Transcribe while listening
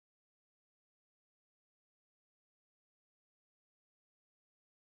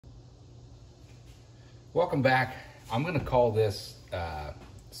Welcome back. I'm going to call this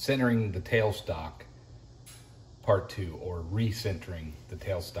centering the tailstock part 2, or recentering the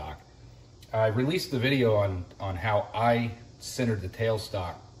tailstock. I released the video on how I centered the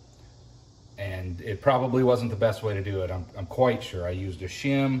tailstock, and it probably wasn't the best way to do it. I'm quite sure. I used a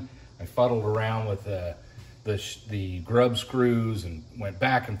shim. I fuddled around with the grub screws and went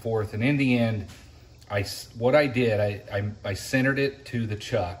back and forth, and in the end, what I did, I centered it to the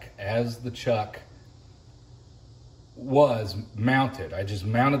chuck as the chuck was mounted. I just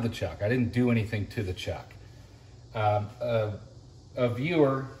mounted the chuck. I didn't do anything to the chuck. A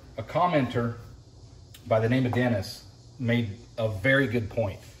viewer, a commenter by the name of Dennis, made a very good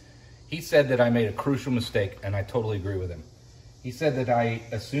point. He said that I made a crucial mistake, and I totally agree with him. He said that I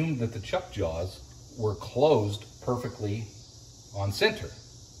assumed that the chuck jaws were closed perfectly on center,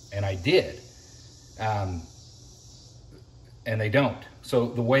 and I did. And they don't. So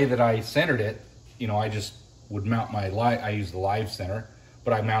the way that I centered it, I just would mount I use the live center,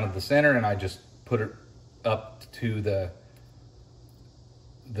 but I mounted the center and I just put it up to the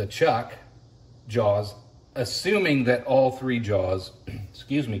chuck jaws, assuming that all three jaws,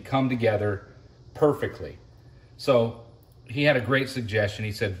 come together perfectly. So he had a great suggestion.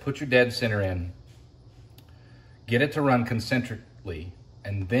 He said, put your dead center in, get it to run concentrically,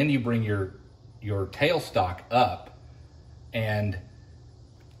 and then you bring your tailstock up and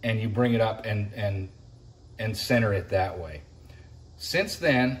you bring it up and center it that way. Since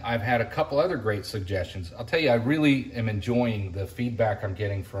then, I've had a couple other great suggestions. I'll tell you, I really am enjoying the feedback I'm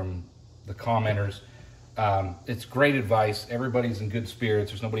getting from the commenters. It's great advice. Everybody's in good spirits.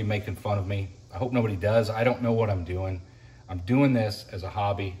 There's nobody making fun of me. I hope nobody does. I don't know what I'm doing. I'm doing this as a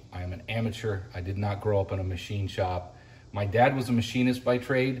hobby. I am an amateur. I did not grow up in a machine shop. My dad was a machinist by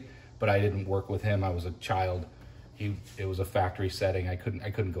trade, but I didn't work with him. I was a child. It was a factory setting. I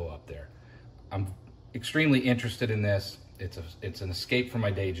couldn't go up there. I'm extremely interested in this. It's an escape from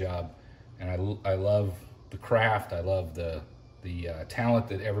my day job, and I love the craft. I love the talent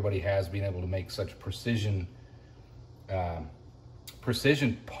that everybody has, being able to make such precision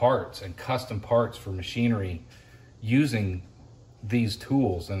parts and custom parts for machinery using these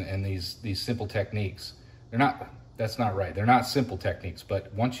tools and these simple techniques. That's not right. They're not simple techniques,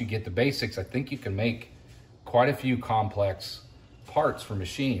 but once you get the basics, I think you can make quite a few complex parts for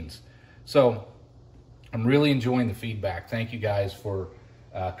machines. So I'm really enjoying the feedback. Thank you guys for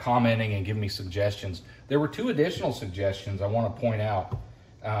commenting and giving me suggestions. There were 2 additional suggestions I want to point out.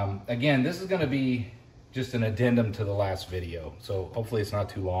 Again, this is going to be just an addendum to the last video, so hopefully it's not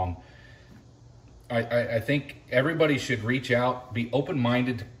too long. I think everybody should reach out, be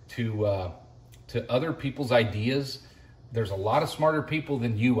open-minded to other people's ideas. There's a lot of smarter people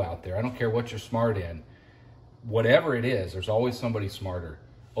than you out there. I don't care what you're smart in. Whatever it is, there's always somebody smarter.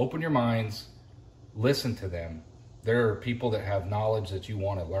 Open your minds, listen to them. There are people that have knowledge that you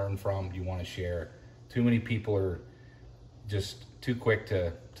want to learn from, you want to share. Too many people are just too quick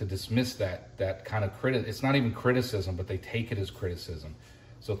to dismiss that kind of criticism. It's not even criticism, but they take it as criticism.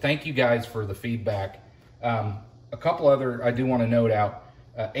 So thank you guys for the feedback. A couple other I do want to note out.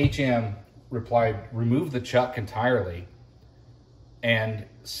 HM replied, remove the chuck entirely and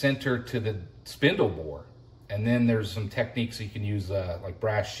center to the spindle bore. And then there's some techniques you can use, like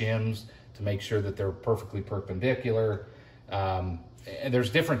brass shims, to make sure that they're perfectly perpendicular. And there's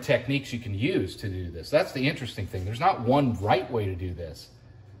different techniques you can use to do this. That's the interesting thing. There's not one right way to do this.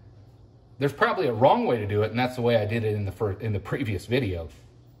 There's probably a wrong way to do it, and that's the way I did it in the previous video.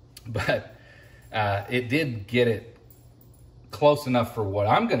 But it did get it close enough for what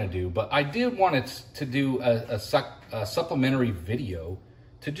I'm going to do. But I did want it to do a supplementary video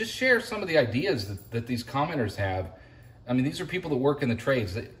to just share some of the ideas that these commenters have. I mean, these are people that work in the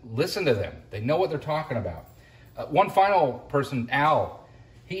trades. Listen to them. They know what they're talking about. One final person, Al,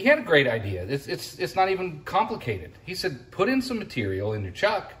 he had a great idea. It's not even complicated. He said, put in some material in your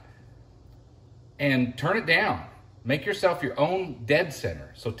chuck and turn it down. Make yourself your own dead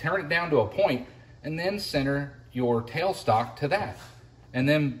center. So turn it down to a point and then center your tailstock to that. And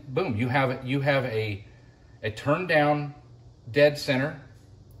then, boom, you have a turned down dead center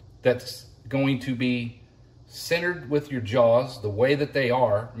that's going to be centered with your jaws the way that they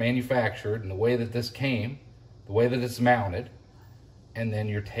are manufactured and the way that this came, the way that it's mounted, and then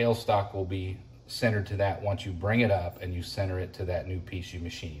your tailstock will be centered to that once you bring it up and you center it to that new piece you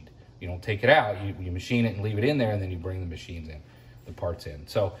machined. You don't take it out, you machine it and leave it in there, and then you bring the machines in, the parts in.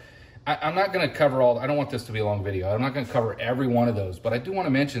 So I'm not going to cover all, I don't want this to be a long video. I'm not going to cover every one of those, but I do want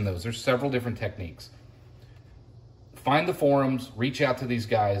to mention those. There's several different techniques. Find the forums, reach out to these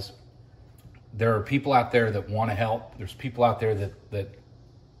guys. There are people out there that want to help. There's people out there that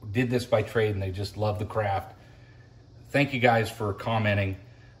did this by trade and they just love the craft. Thank you guys for commenting.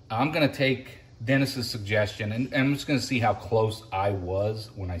 I'm gonna take Dennis's suggestion and I'm just gonna see how close I was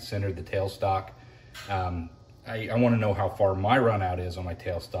when I centered the tailstock. I wanna know how far my run out is on my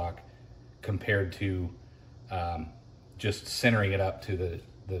tailstock compared to just centering it up to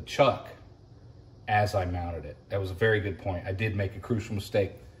the chuck as I mounted it. That was a very good point. I did make a crucial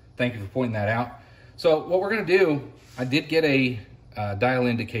mistake. Thank you for pointing that out. So what we're gonna do, I did get a dial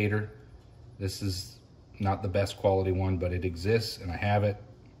indicator. This is not the best quality one, but it exists and I have it.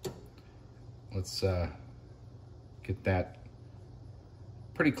 Let's get that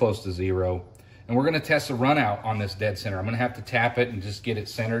pretty close to 0. And we're gonna test the run out on this dead center. I'm gonna have to tap it and just get it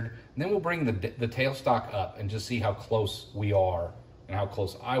centered. And then we'll bring the tailstock up and just see how close we are and how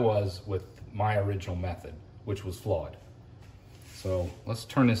close I was with my original method, which was flawed. So let's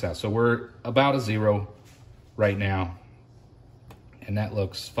turn this out. So we're about a 0 right now. And that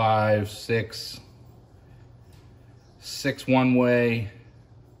looks 5, 6 one way,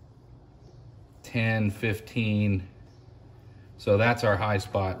 10, 15. So that's our high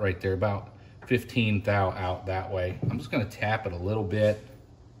spot right there, about 15 thou out that way. I'm just gonna tap it a little bit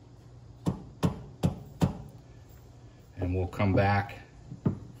and we'll come back.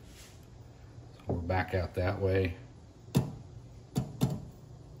 So we're back out that way.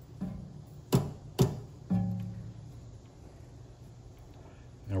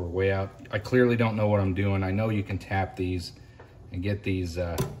 Now we're way out. I clearly don't know what I'm doing. I know you can tap these and get these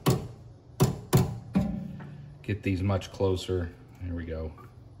much closer. There we go.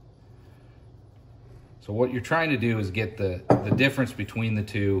 So what you're trying to do is get the difference between the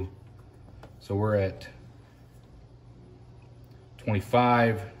two. So we're at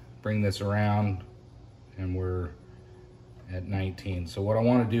 25, bring this around, and we're at 19. So what I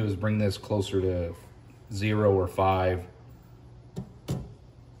want to do is bring this closer to 0 or 5.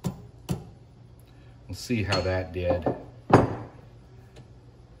 We'll see how that did.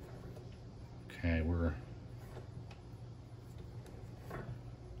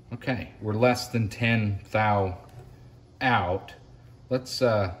 Okay, we're less than 10 thou out. Let's,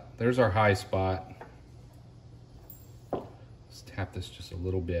 there's our high spot. Let's tap this just a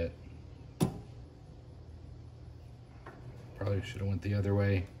little bit. Probably should have went the other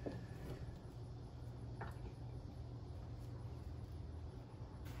way.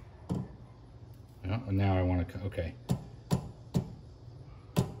 Oh, and now I want to, okay.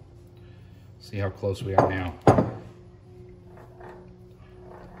 See how close we are now.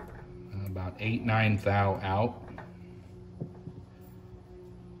 About 8, 9 thou out.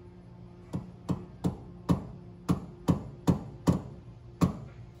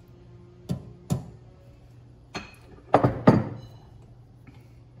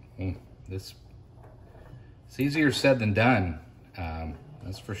 It's easier said than done,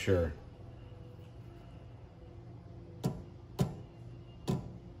 that's for sure.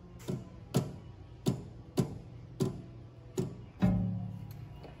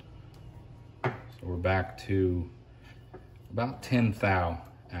 So we're back to about 10 thou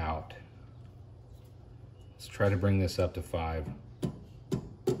out. Let's try to bring this up to 5.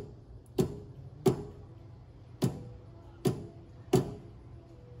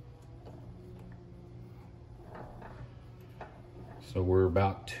 So we're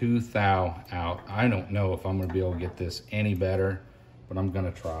about 2 thou out. I don't know if I'm gonna be able to get this any better, but I'm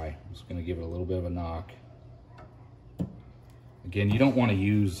gonna try. I'm just gonna give it a little bit of a knock. Again, you don't wanna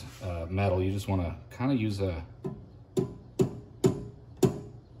use metal. You just wanna kinda use a,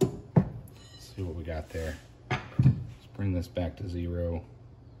 let's see what we got there. Let's bring this back to 0.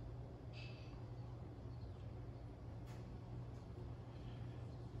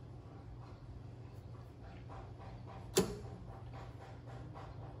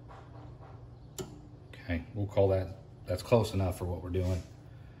 Okay, we'll call that's close enough for what we're doing.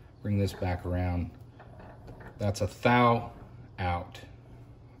 Bring this back around. That's a thou out.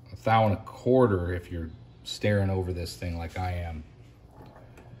 1 1/4 thou if you're staring over this thing like I am.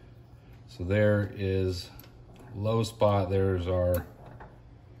 So there is low spot. There's our,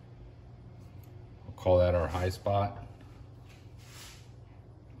 we'll call that our high spot.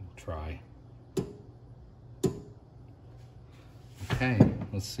 We'll try. Okay,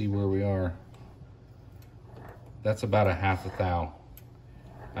 let's see where we are. That's about a 1/2 thou.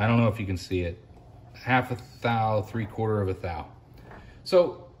 I don't know if you can see it. 1/2 thou, 3/4 thou.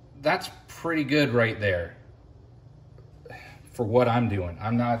 So that's pretty good right there for what I'm doing.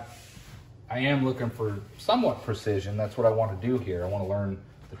 I am looking for somewhat precision. That's what I want to do here. I want to learn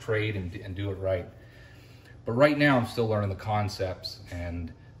the trade and do it right. But right now I'm still learning the concepts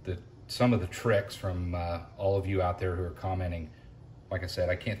and some of the tricks from all of you out there who are commenting. like I said,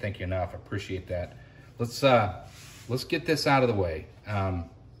 I can't thank you enough. I appreciate that. Let's get this out of the way. I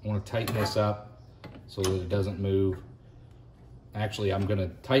want to tighten this up so that it doesn't move. Actually, I'm going to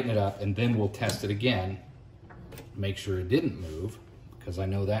tighten it up and then we'll test it again. Make sure it didn't move, because I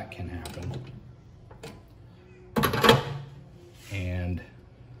know that can happen. And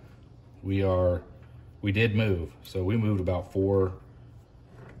we did move. So we moved about 4.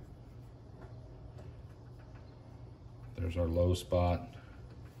 There's our low spot.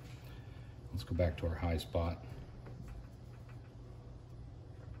 Let's go back to our high spot.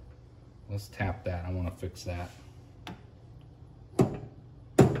 Let's tap that. I want to fix that.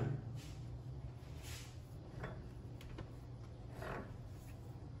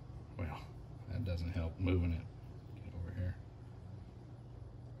 Well, that doesn't help moving it. Get over here.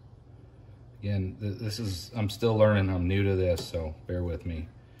 Again, this is, I'm still learning. I'm new to this, so bear with me.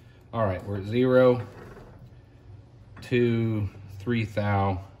 All right, we're at 0, 2, 3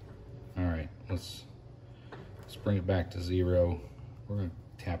 thou. All right, let's bring it back to 0. We're gonna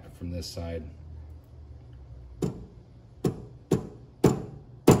tap it from this side.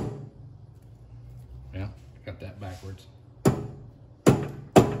 Yeah, got that backwards.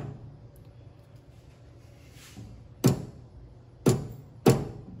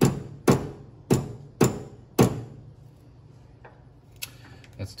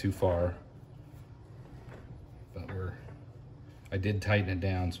 That's too far, but I did tighten it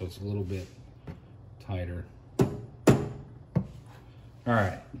down so it's a little bit tighter. All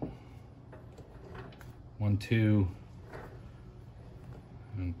right, 1, 2,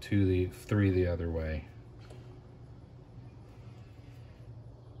 and 3 the other way.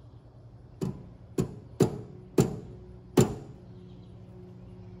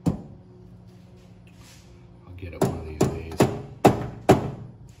 I'll get it one of these days.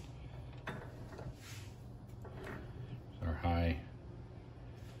 Our high.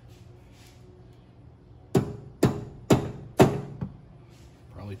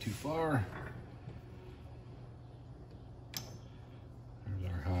 Probably too far. There's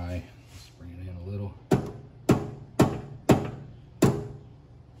our high. Let's bring it in a little.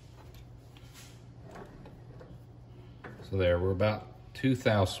 So there, we're about 2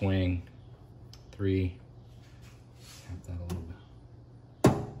 thou swing, 3. Tap that a little bit.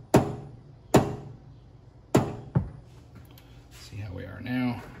 See how we are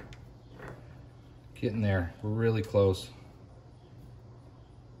now. Getting there. We're really close.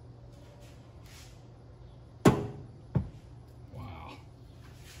 Wow.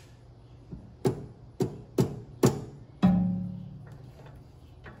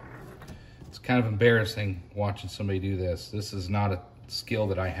 It's kind of embarrassing watching somebody do this. This is not a skill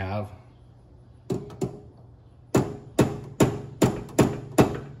that I have.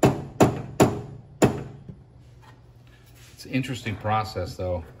 It's an interesting process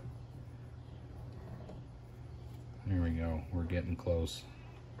though. There we go, we're getting close.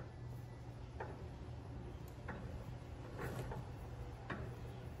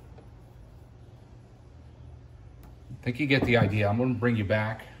 I think you get the idea. I'm going to bring you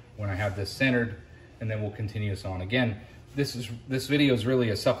back when I have this centered, and then we'll continue this on. Again, this video is really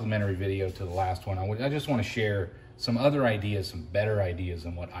a supplementary video to the last one. I just want to share some other ideas, some better ideas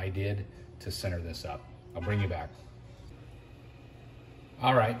than what I did to center this up. I'll bring you back.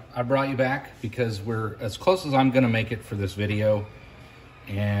 All right, I brought you back because we're as close as I'm going to make it for this video,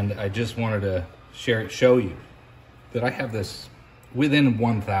 and I just wanted to show you that I have this within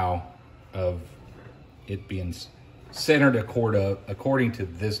 1 thou of it being centered according to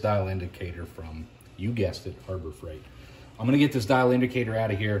this dial indicator from, you guessed it, Harbor Freight. I'm gonna get this dial indicator out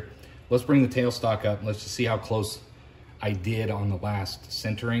of here. Let's bring the tailstock up and let's just see how close I did on the last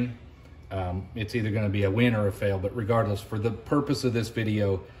centering. It's either gonna be a win or a fail, but regardless, for the purpose of this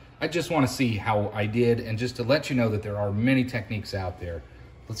video, I just wanna see how I did, and just to let you know that there are many techniques out there.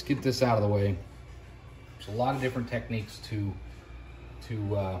 Let's get this out of the way. There's a lot of different techniques to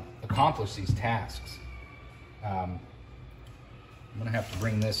accomplish these tasks. I'm gonna have to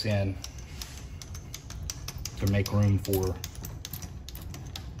bring this in to make room for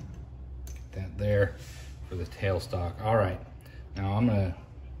that there for the tailstock. All right, now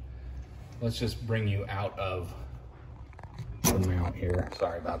let's just bring you out of the mount here.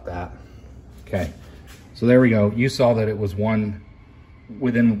 Sorry about that. Okay, so there we go. You saw that it was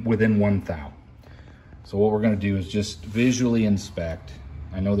within 1 thou. So what we're gonna do is just visually inspect.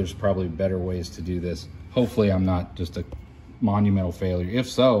 I know there's probably better ways to do this. Hopefully I'm not just a monumental failure. If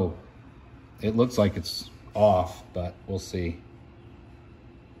so, it looks like it's off, but we'll see.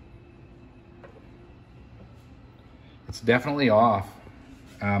 It's definitely off.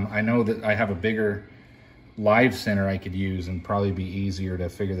 I know that I have a bigger live center I could use and probably be easier to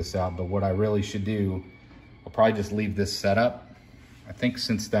figure this out. But what I really should do, I'll probably just leave this set up. I think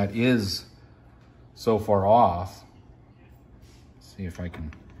since that is so far off, see if I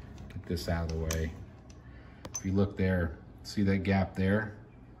can get this out of the way. If you look there, see that gap there?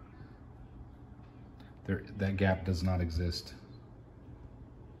 That gap does not exist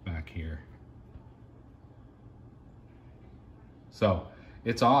back here. So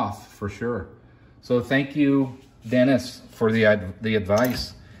it's off for sure. So thank you, Dennis, for the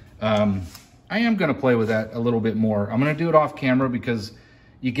advice. I am gonna play with that a little bit more. I'm gonna do it off camera because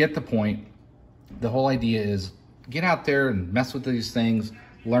you get the point. The whole idea is get out there and mess with these things,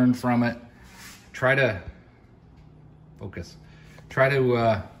 learn from it, try to focus, try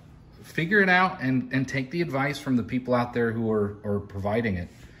to figure it out and take the advice from the people out there who are providing it.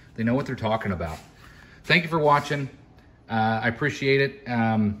 They know what they're talking about. Thank you for watching. I appreciate it.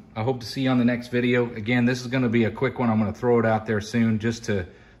 I hope to see you on the next video. Again, this is going to be a quick one. I'm going to throw it out there soon just to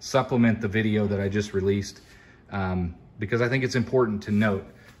supplement the video that I just released, because I think it's important to note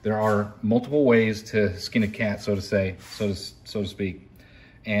there are multiple ways to skin a cat, so to speak,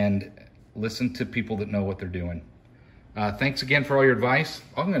 and listen to people that know what they're doing. Thanks again for all your advice.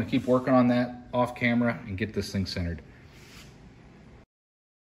 I'm going to keep working on that off camera and get this thing centered.